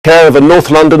Care of a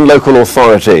North London local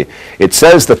authority. It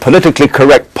says the politically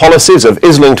correct policies of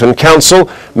Islington Council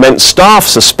meant staff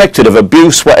suspected of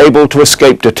abuse were able to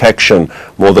escape detection.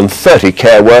 More than 30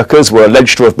 care workers were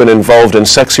alleged to have been involved in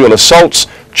sexual assaults,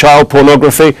 child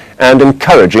pornography and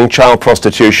encouraging child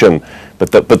prostitution.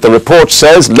 But the report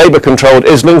says Labour-controlled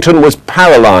Islington was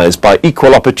paralysed by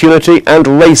equal opportunity and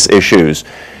race issues.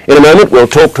 In a moment we'll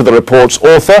talk to the report's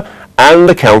author and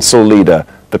the council leader.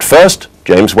 But first,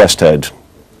 James Westhead.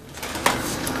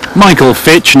 Michael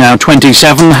Fitch, now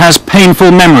 27, has painful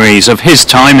memories of his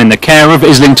time in the care of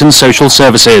Islington Social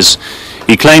Services.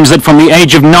 He claims that from the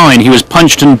age of 9 he was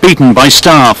punched and beaten by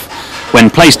staff. When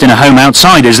placed in a home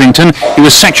outside Islington, he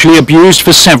was sexually abused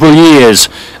for several years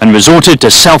and resorted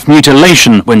to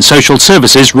self-mutilation when social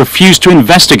services refused to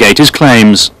investigate his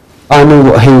claims. I knew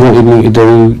what he wanted me to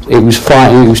do. It was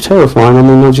frightening, it was terrifying. I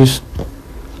mean, I just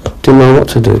didn't know what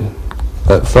to do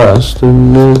at first,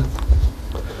 and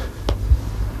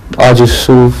I just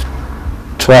sort of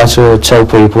tried to tell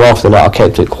people after that. I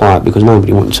kept it quiet because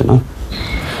nobody wanted to know.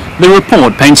 The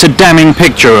report paints a damning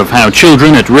picture of how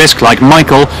children at risk like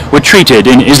Michael were treated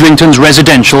in Islington's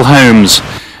residential homes.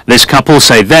 This couple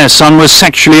say their son was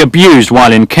sexually abused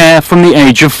while in care from the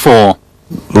age of 4.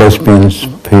 Lesbians,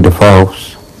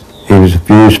 paedophiles, he was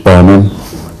abused by them.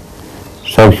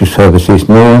 Social services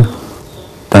knew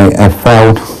they have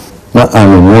failed not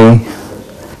only me,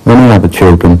 many other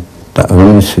children that are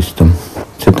in the system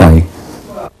today.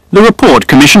 The report,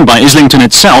 commissioned by Islington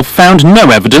itself, found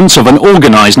no evidence of an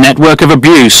organised network of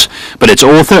abuse, but its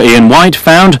author, Ian White,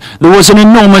 found there was an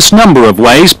enormous number of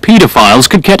ways paedophiles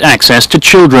could get access to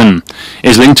children.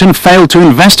 Islington failed to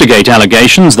investigate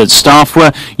allegations that staff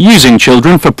were using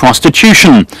children for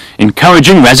prostitution,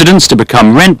 encouraging residents to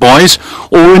become rent boys,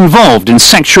 or involved in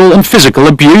sexual and physical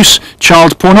abuse,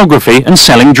 child pornography and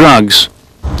selling drugs.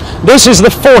 This is the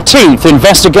 14th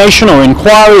investigation or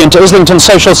inquiry into Islington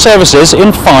Social Services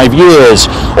in 5 years.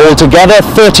 Altogether,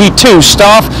 32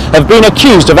 staff have been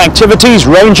accused of activities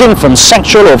ranging from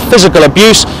sexual or physical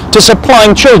abuse to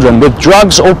supplying children with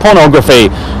drugs or pornography.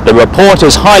 The report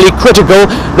is highly critical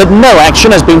that no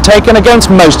action has been taken against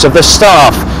most of the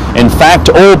staff. In fact,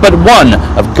 all but one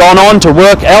have gone on to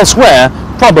work elsewhere,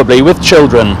 probably with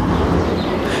children.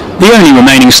 The only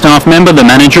remaining staff member, the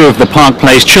manager of the Park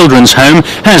Place Children's Home,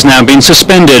 has now been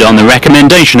suspended on the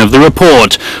recommendation of the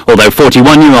report, although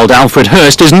 41-year-old Alfred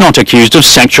Hurst is not accused of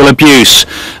sexual abuse.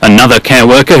 Another care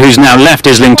worker who's now left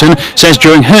Islington says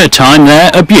during her time there,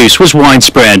 abuse was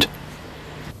widespread.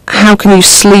 How can you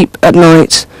sleep at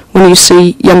night when you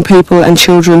see young people and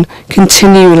children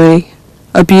continually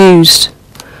abused?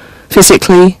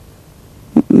 Physically,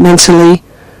 mentally,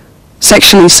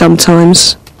 sexually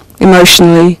sometimes,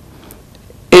 emotionally.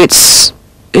 It's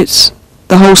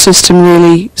the whole system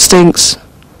really stinks.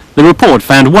 The report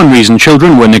found one reason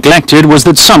children were neglected was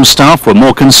that some staff were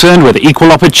more concerned with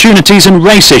equal opportunities and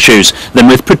race issues than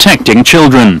with protecting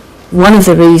children. One of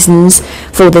the reasons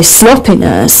for this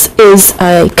sloppiness is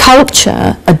a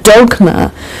culture, a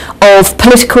dogma of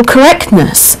political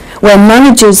correctness, where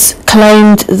managers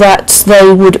claimed that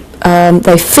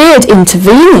they feared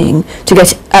intervening to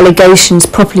get allegations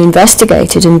properly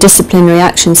investigated and disciplinary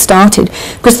action started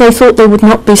because they thought they would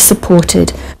not be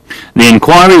supported. The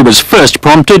inquiry was first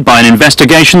prompted by an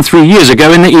investigation 3 years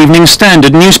ago in the Evening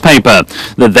Standard newspaper.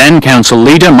 The then council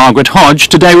leader, Margaret Hodge,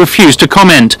 today refused to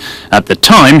comment. At the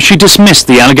time, she dismissed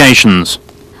the allegations.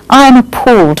 I am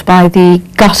appalled by the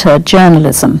gutter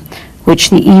journalism which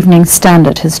the Evening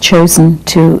Standard has chosen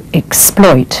to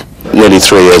exploit. Nearly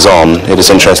 3 years on, it is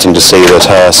interesting to see that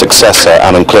her successor,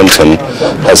 Alan Clinton,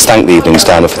 has thanked the Evening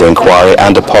Standard for the inquiry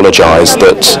and apologised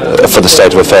for the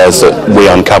state of affairs that we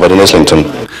uncovered in Islington.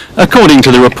 According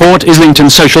to the report, Islington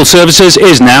Social Services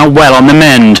is now well on the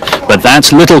mend, but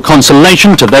that's little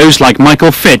consolation to those like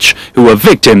Michael Fitch, who were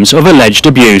victims of alleged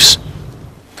abuse.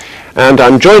 And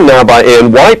I'm joined now by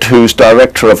Ian White, who's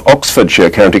Director of Oxfordshire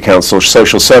County Council's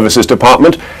Social Services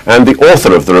Department and the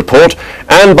author of the report,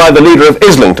 and by the leader of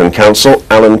Islington Council,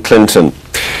 Alan Clinton.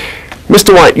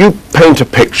 Mr. White, you paint a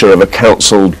picture of a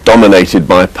council dominated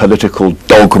by political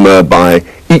dogma, by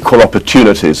equal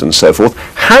opportunities and so forth.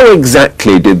 How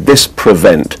exactly did this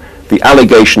prevent the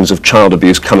allegations of child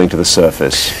abuse coming to the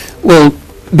surface? Well,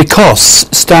 because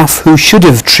staff who should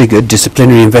have triggered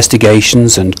disciplinary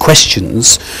investigations and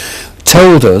questions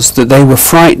told us that they were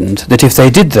frightened that if they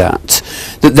did that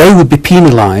they would be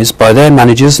penalised by their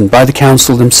managers and by the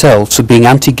council themselves for being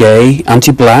anti-gay,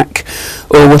 anti-black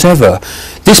or whatever.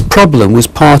 This problem was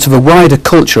part of a wider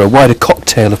culture, a wider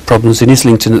cocktail of problems in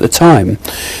Islington at the time.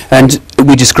 And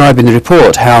we describe in the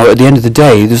report how at the end of the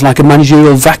day there's like a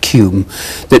managerial vacuum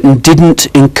that didn't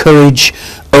encourage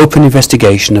open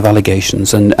investigation of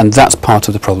allegations, and that's part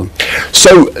of the problem.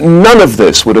 So none of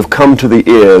this would have come to the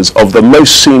ears of the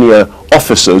most senior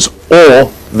officers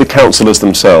or the councillors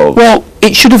themselves? Well,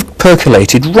 it should have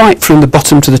percolated right from the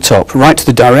bottom to the top, right to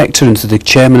the director and to the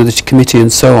chairman of the committee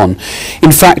and so on.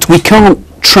 In fact, we can't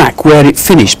track where it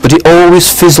finished, but it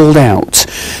always fizzled out.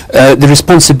 The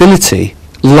responsibility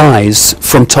lies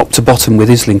from top to bottom with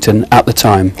Islington at the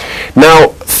time. Now,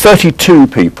 32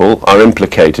 people are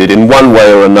implicated in one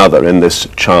way or another in this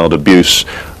child abuse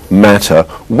matter.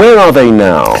 Where are they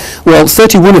now? Well,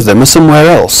 31 of them are somewhere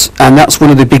else, and that's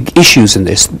one of the big issues in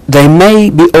this. They may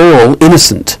be all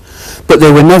innocent, but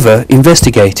they were never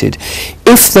investigated.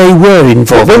 If they were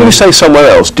involved... When you say somewhere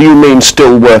else, do you mean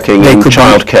still working in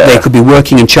childcare? They could be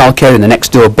working in childcare in the next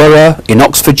door borough, in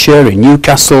Oxfordshire, in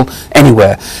Newcastle,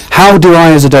 anywhere. How do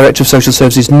I, as a Director of Social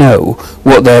Services, know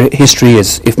what their history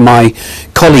is if my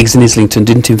colleagues in Islington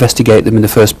didn't investigate them in the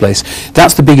first place?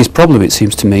 That's the biggest problem, it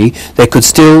seems to me. They could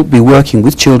still be working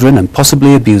with children and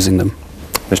possibly abusing them.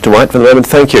 Mr. White, for the moment,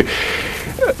 thank you.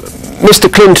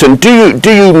 Mr. Clinton,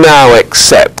 do you now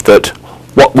accept that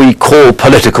what we call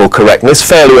political correctness,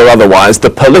 fairly or otherwise, the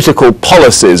political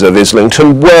policies of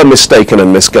Islington were mistaken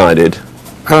and misguided?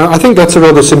 I think that's a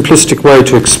rather simplistic way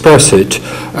to express it.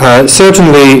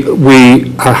 Certainly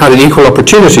we had an equal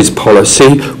opportunities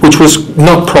policy which was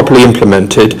not properly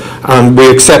implemented, and we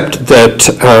accept that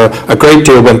a great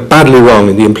deal went badly wrong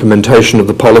in the implementation of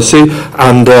the policy,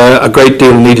 and a great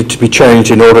deal needed to be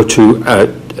changed in order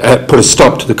to put a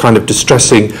stop to the kind of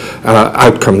distressing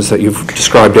outcomes that you've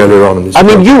described earlier on in this. I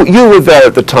mean, you were there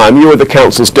at the time, you were the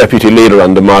council's deputy leader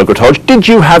under Margaret Hodge. Did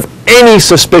you have any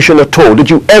suspicion at all? Did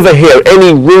you ever hear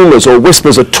any rumours or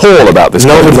whispers at all about this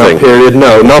kind of thing? Not in that period,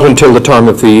 no, not until the time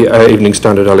of the Evening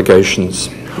Standard allegations.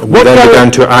 We then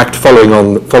began to act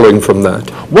following from that.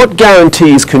 What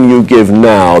guarantees can you give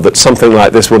now that something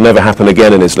like this will never happen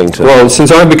again in Islington? Well,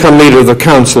 since I've become leader of the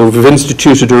council, we've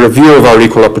instituted a review of our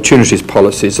equal opportunities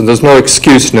policies, and there's no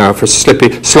excuse now for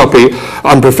sloppy,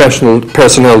 unprofessional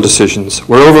personnel decisions.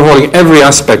 We're overhauling every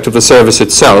aspect of the service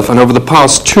itself, and over the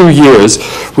past 2 years,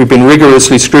 we've been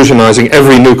rigorously scrutinising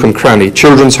every nook and cranny: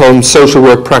 children's homes, social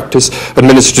work practice,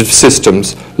 administrative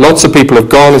systems. Lots of people have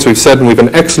gone, as we've said, and we've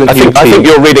an excellent new team. I think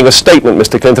you're reading a statement,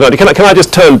 Mr. Clinton. Can I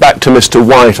just turn back to Mr.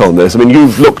 White on this? I mean,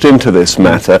 you've looked into this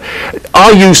matter.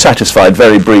 Are you satisfied,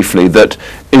 very briefly, that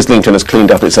Islington has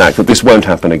cleaned up its act, that this won't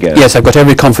happen again? Yes, I've got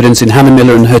every confidence in Hannah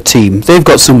Miller and her team. They've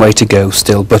got some way to go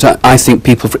still, but I think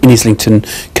people in Islington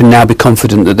can now be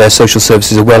confident that their social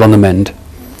services are well on the mend.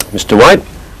 Mr. White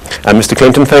and Mr.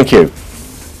 Clinton, thank you.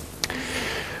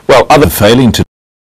 Well, other failing to